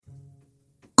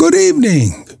Good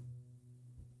evening.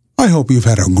 I hope you've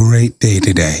had a great day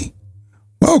today.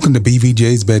 Welcome to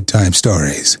BVJ's Bedtime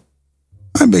Stories.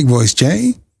 I'm Big Voice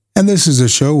Jay, and this is a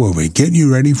show where we get you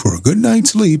ready for a good night's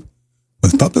sleep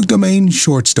with public domain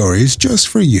short stories just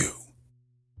for you.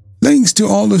 Links to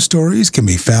all the stories can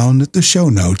be found at the show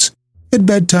notes at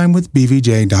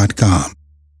bedtimewithbvj.com.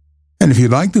 And if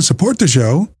you'd like to support the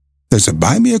show, there's a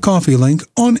Buy Me a Coffee link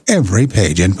on every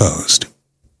page and post.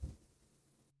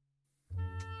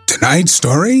 Tonight's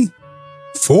story,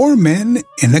 4 Men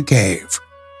in a Cave,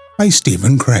 by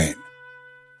Stephen Crane.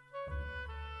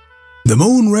 The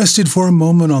moon rested for a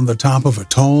moment on the top of a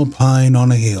tall pine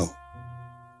on a hill.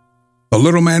 The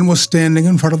little man was standing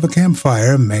in front of the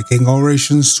campfire, making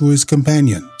orations to his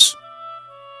companions.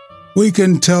 "We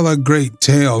can tell a great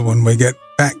tale when we get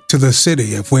back to the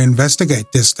city if we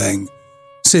investigate this thing,"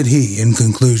 said he in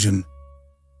conclusion.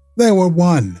 They were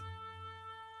one.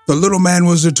 The little man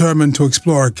was determined to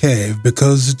explore a cave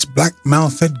because its black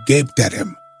mouth had gaped at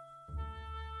him.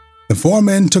 The 4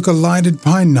 men took a lighted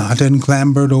pine knot and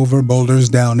clambered over boulders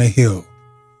down a hill.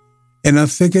 In a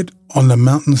thicket on the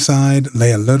mountainside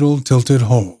lay a little tilted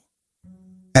hole.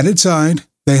 At its side,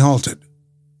 they halted.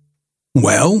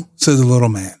 "Well," said the little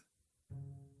man.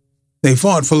 They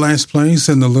fought for last place,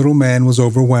 and the little man was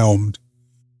overwhelmed.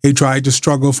 He tried to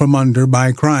struggle from under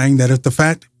by crying that if the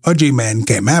fat, pudgy man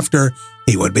came after,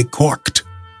 he would be corked.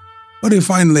 But he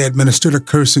finally administered a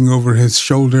cursing over his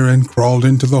shoulder and crawled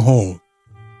into the hole.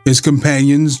 His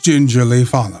companions gingerly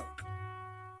followed.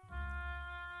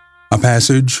 A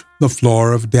passage, the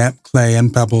floor of damp clay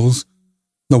and pebbles,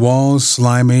 the walls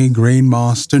slimy,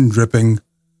 green-mossed and dripping,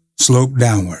 sloped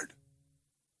downward.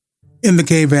 In the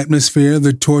cave atmosphere,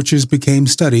 the torches became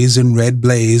studies in red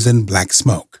blaze and black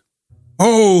smoke.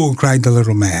 "Oh," cried the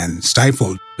little man,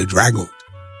 stifled, bedraggled.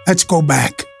 "Let's go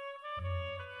back."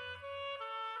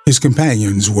 His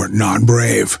companions were not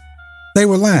brave. They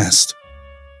were last.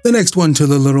 The next one to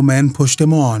the little man pushed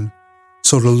him on,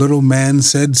 so the little man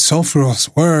said sulphurous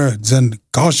words and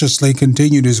cautiously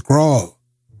continued his crawl.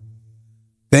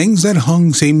 Things that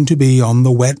hung seemed to be on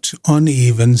the wet,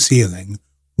 uneven ceiling,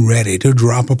 ready to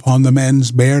drop upon the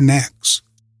men's bare necks.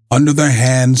 Under their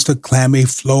hands, the clammy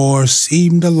floor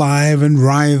seemed alive and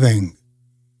writhing.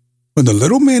 When the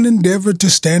little man endeavored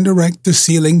to stand erect, the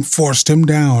ceiling forced him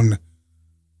down.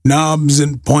 Knobs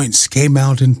and points came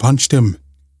out and punched him.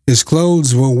 His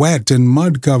clothes were wet and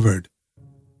mud-covered,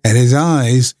 and his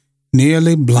eyes,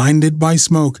 nearly blinded by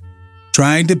smoke,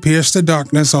 tried to pierce the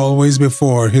darkness always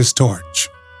before his torch.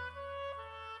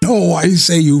 "No, I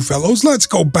say, you fellows, let's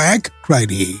go back,"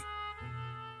 cried he.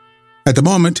 At the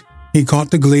moment, he caught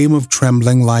the gleam of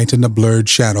trembling light in the blurred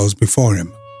shadows before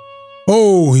him.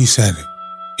 "Oh," he said,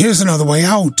 "here's another way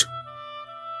out."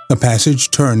 The passage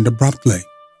turned abruptly.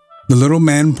 The little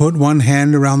man put one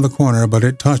hand around the corner, but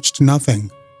it touched nothing.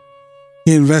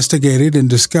 He investigated and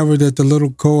discovered that the little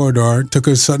corridor took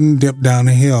a sudden dip down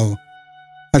a hill.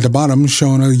 At the bottom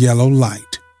shone a yellow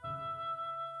light.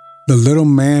 The little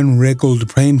man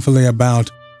wriggled painfully about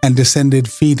and descended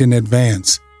feet in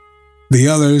advance. The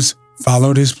others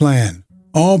followed his plan.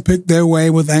 All picked their way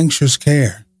with anxious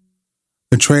care.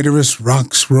 The traitorous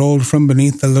rocks rolled from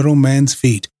beneath the little man's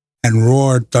feet and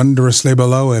roared thunderously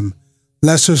below him.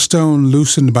 Lesser stone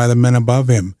loosened by the men above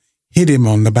him hit him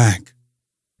on the back.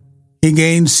 He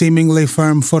gained seemingly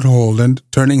firm foothold and,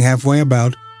 turning halfway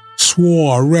about,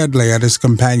 swore redly at his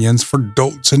companions for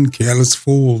dolts and careless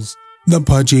fools. The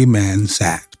pudgy man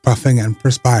sat, puffing and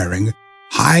perspiring,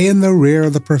 high in the rear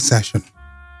of the procession.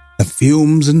 The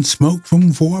fumes and smoke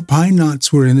from 4 pine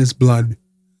knots were in his blood.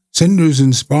 Cinders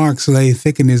and sparks lay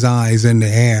thick in his eyes and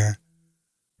hair.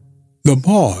 The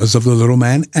pause of the little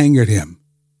man angered him.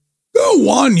 "Go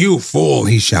on, you fool,"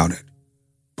 he shouted.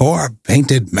 "Poor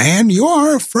painted man, you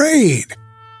are afraid."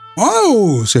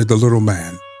 "Oh," said the little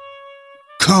man.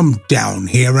 "Come down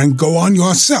here and go on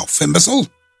yourself, imbecile."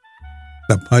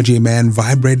 The pudgy man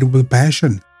vibrated with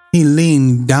passion. He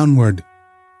leaned downward.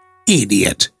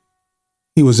 "Idiot!"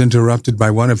 He was interrupted by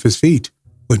one of his feet,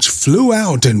 which flew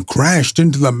out and crashed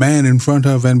into the man in front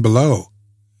of and below.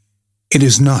 It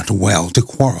is not well to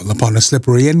quarrel upon a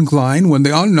slippery incline when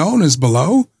the unknown is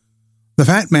below. The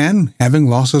fat man, having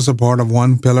lost the support of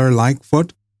one pillar-like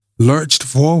foot, lurched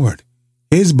forward.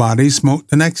 His body smote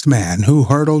the next man, who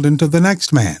hurtled into the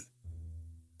next man.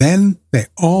 Then they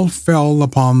all fell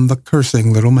upon the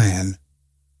cursing little man.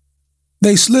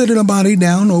 They slid in a body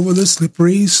down over the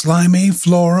slippery, slimy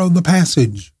floor of the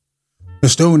passage. The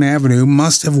stone avenue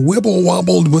must have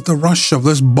wibble-wobbled with the rush of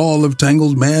this ball of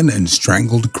tangled men and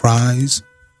strangled cries.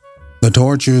 The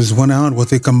torches went out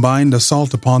with a combined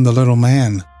assault upon the little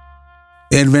man.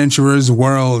 The adventurers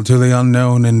whirled to the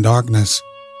unknown in darkness.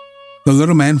 The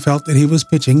little man felt that he was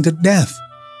pitching to death,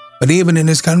 but even in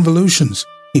his convulsions,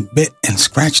 he bit and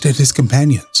scratched at his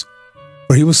companions,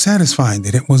 for he was satisfied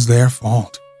that it was their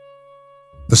fault.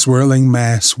 The swirling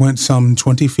mass went some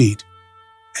 20 feet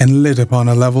and lit upon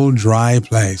a level, dry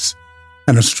place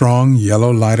and a strong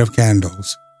yellow light of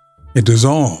candles. It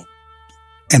dissolved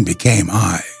and became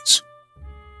eyes.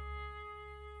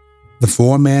 The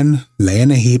 4 men lay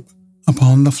in a heap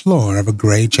upon the floor of a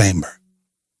gray chamber.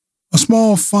 A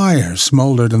small fire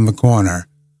smoldered in the corner,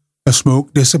 the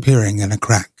smoke disappearing in a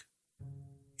crack.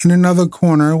 In another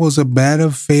corner was a bed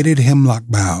of faded hemlock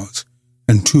boughs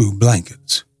and 2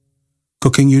 blankets.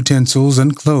 Cooking utensils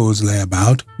and clothes lay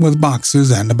about, with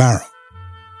boxes and a barrel.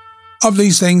 Of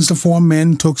these things the 4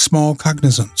 men took small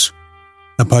cognizance.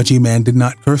 The pudgy man did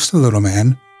not curse the little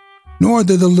man, nor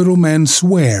did the little man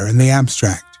swear in the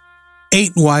abstract.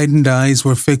 8 widened eyes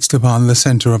were fixed upon the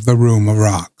center of the room of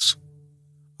rocks.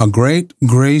 A great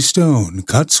gray stone,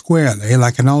 cut squarely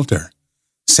like an altar,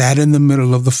 sat in the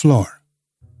middle of the floor.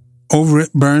 Over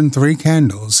it burned 3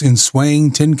 candles in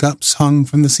swaying tin cups hung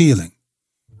from the ceiling.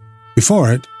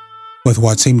 Before it, with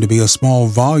what seemed to be a small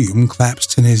volume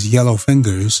clasped in his yellow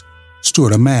fingers,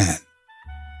 stood a man.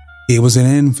 He was an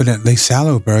infinitely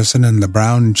sallow person in the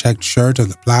brown checked shirt of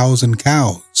the plows and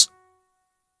cows.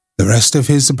 The rest of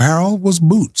his apparel was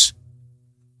boots.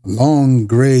 A long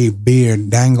gray beard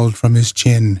dangled from his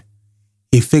chin.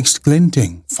 He fixed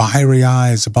glinting, fiery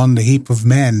eyes upon the heap of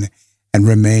men and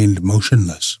remained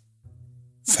motionless.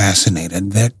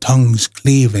 Fascinated, their tongues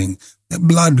cleaving, their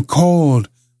blood cold,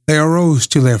 they arose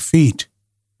to their feet.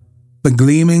 The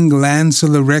gleaming glance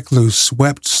of the recluse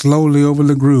swept slowly over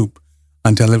the group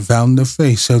until it found the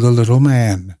face of the little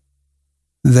man.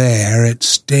 There it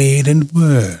stayed and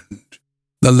burned.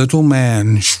 The little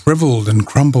man shriveled and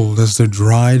crumpled as the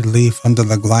dried leaf under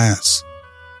the glass.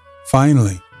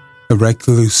 Finally, the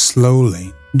recluse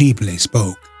slowly, deeply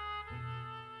spoke.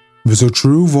 It was a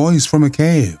true voice from a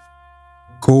cave,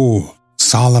 cool,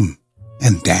 solemn,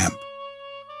 and damp.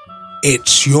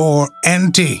 "It's your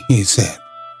auntie," he said.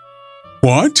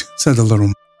 "What?" said the little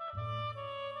man.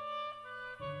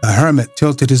 The hermit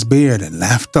tilted his beard and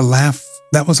laughed a laugh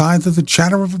that was either the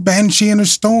chatter of a banshee in a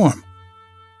storm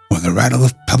or the rattle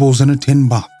of pebbles in a tin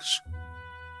box.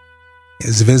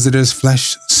 His visitors'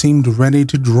 flesh seemed ready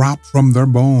to drop from their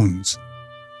bones.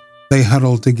 They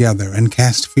huddled together and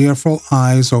cast fearful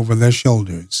eyes over their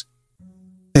shoulders.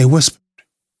 They whispered.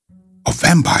 "A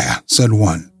vampire," said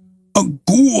one. "A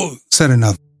ghoul," said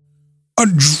another. "A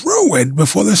druid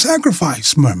before the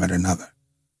sacrifice," murmured another.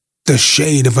 "The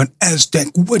shade of an Aztec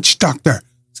witch doctor,"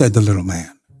 said the little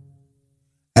man.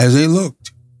 As they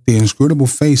looked, the inscrutable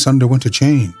face underwent a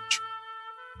change.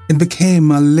 It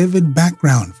became a livid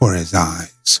background for his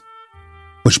eyes,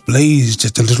 which blazed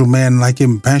at the little man like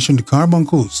impassioned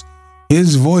carbuncles.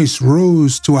 His voice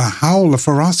rose to a howl of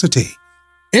ferocity.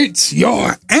 "It's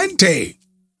your auntie!"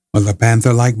 With a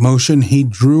panther-like motion, he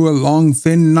drew a long,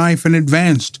 thin knife and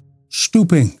advanced,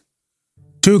 stooping.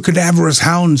 2 cadaverous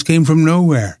hounds came from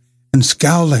nowhere, and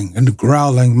scowling and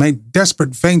growling, made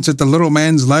desperate feints at the little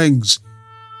man's legs.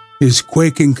 His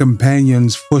quaking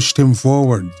companions pushed him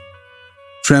forward.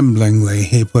 Tremblingly,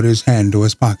 he put his hand to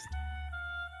his pocket.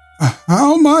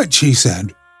 "How much?" he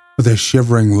said, with a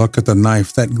shivering look at the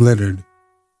knife that glittered.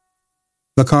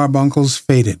 The carbuncles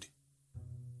faded.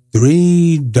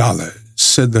 $3,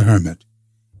 said the hermit,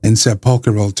 in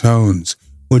sepulchral tones,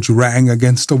 which rang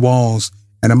against the walls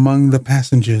and among the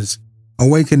passengers,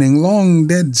 awakening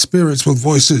long-dead spirits with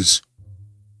voices.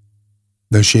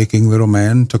 The shaking little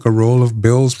man took a roll of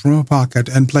bills from a pocket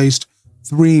and placed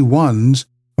 3 ones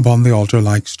upon the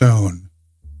altar-like stone.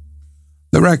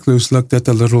 The recluse looked at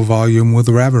the little volume with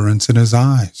reverence in his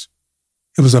eyes.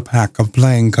 It was a pack of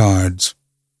playing cards.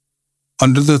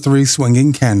 Under the 3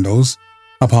 swinging candles,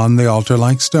 upon the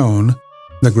altar-like stone,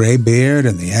 the gray-beard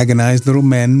and the agonized little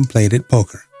men played at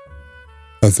poker.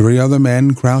 The 3 other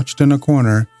men crouched in a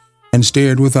corner and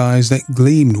stared with eyes that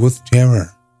gleamed with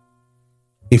terror.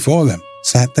 Before them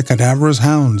sat the cadaverous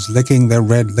hounds licking their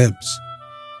red lips.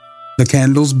 The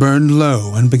candles burned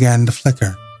low and began to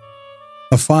flicker.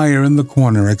 The fire in the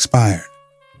corner expired.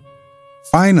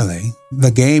 Finally,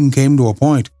 the game came to a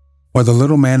point where the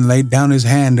little man laid down his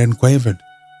hand and quavered.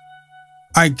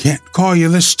 "I can't call you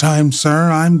this time,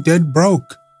 sir. I'm dead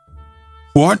broke."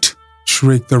 "What?"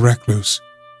 shrieked the recluse.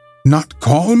 "Not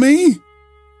call me?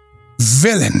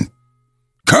 Villain!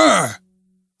 Cur!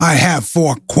 I have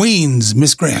 4 queens,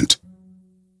 miscreant."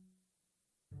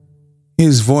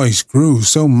 His voice grew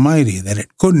so mighty that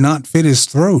it could not fit his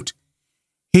throat.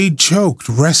 He choked,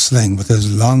 wrestling with his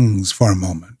lungs for a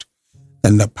moment.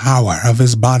 Then the power of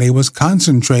his body was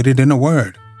concentrated in a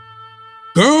word.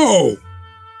 Go!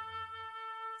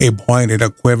 He pointed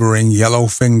a quivering yellow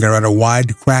finger at a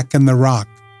wide crack in the rock.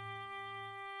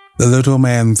 The little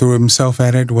man threw himself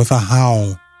at it with a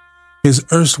howl. His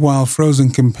erstwhile frozen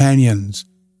companions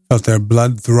felt their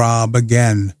blood throb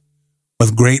again.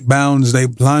 With great bounds they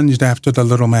plunged after the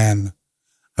little man.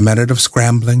 A minute of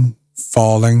scrambling,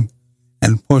 falling,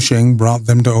 and pushing brought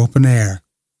them to open air.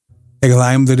 They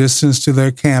climbed the distance to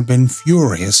their camp in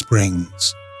furious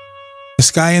springs. The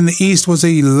sky in the east was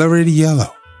a lurid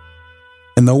yellow.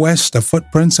 In the west, the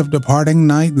footprints of departing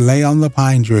night lay on the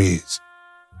pine trees.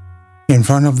 In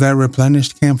front of their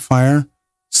replenished campfire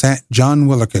sat John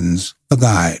Willikins, the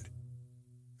guide.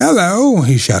 "Hello,"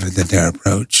 he shouted at their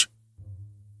approach.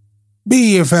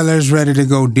 "Be you fellers ready to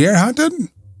go deer hunting?"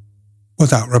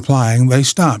 Without replying, they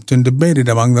stopped and debated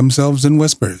among themselves in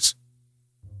whispers.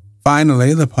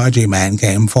 Finally, the pudgy man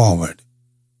came forward.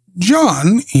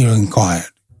 "John," he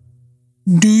inquired,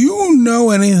 "do you know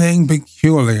anything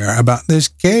peculiar about this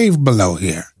cave below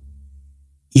here?"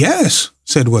 "Yes,"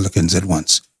 said Willikins at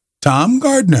once. "Tom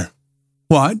Gardner."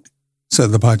 "What?"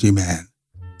 said the pudgy man.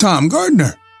 "Tom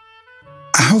Gardner."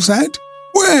 "How's that?"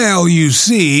 "Well, you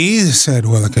see," said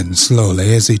Willikins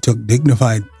slowly as he took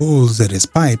dignified pulls at his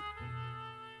pipe,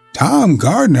 "Tom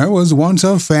Gardner was once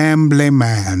a family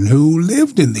man who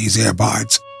lived in these here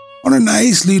parts on a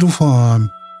nice little farm.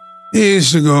 He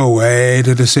used to go away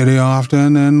to the city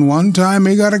often, and one time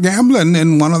he got a gambling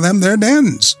in one of them there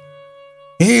dens.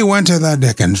 He went to the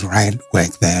dickens right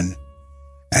quick then.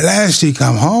 At last he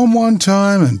come home one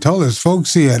time and told his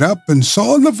folks he had up and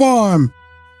sold the farm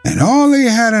and all he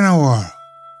had in the world.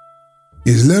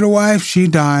 His little wife, she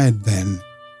died then.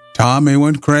 Tommy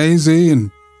went crazy,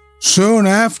 and soon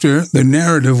after, the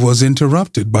narrative was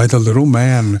interrupted by the little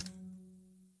man.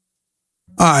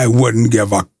 "I wouldn't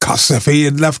give a cuss if he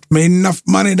had left me enough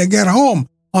money to get home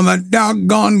on the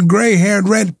doggone gray-haired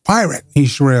red pirate," he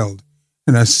shrilled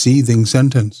in a seething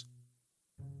sentence.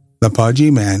 The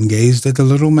pudgy man gazed at the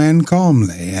little man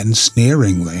calmly and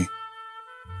sneeringly.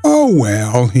 "Oh,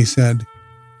 well," he said,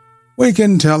 "we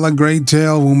can tell a great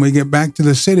tale when we get back to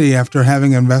the city after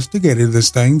having investigated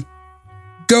this thing."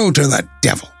 "Go to the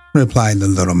devil," replied the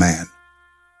little man.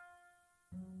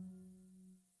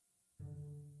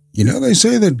 You know, they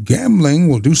say that gambling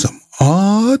will do some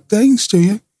odd things to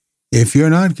you if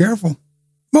you're not careful.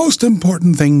 Most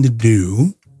important thing to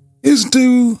do is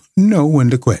to know when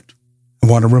to quit. I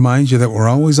want to remind you that we're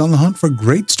always on the hunt for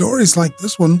great stories like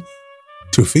this one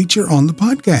to feature on the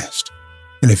podcast.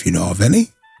 And if you know of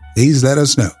any, please let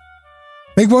us know.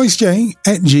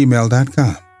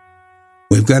 BigVoiceJ@gmail.com.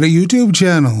 We've got a YouTube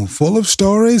channel full of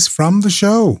stories from the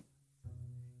show.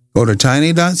 Go to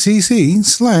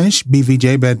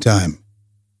tiny.cc/BVJBedtime.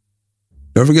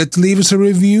 Don't forget to leave us a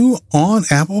review on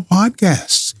Apple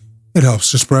Podcasts. It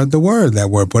helps to spread the word that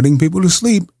we're putting people to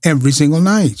sleep every single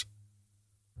night.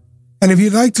 And if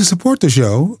you'd like to support the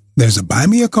show, there's a Buy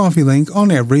Me a Coffee link on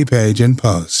every page and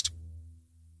post.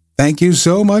 Thank you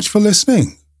so much for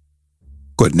listening.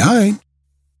 Good night.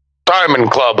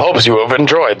 Diamond Club hopes you have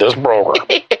enjoyed this program.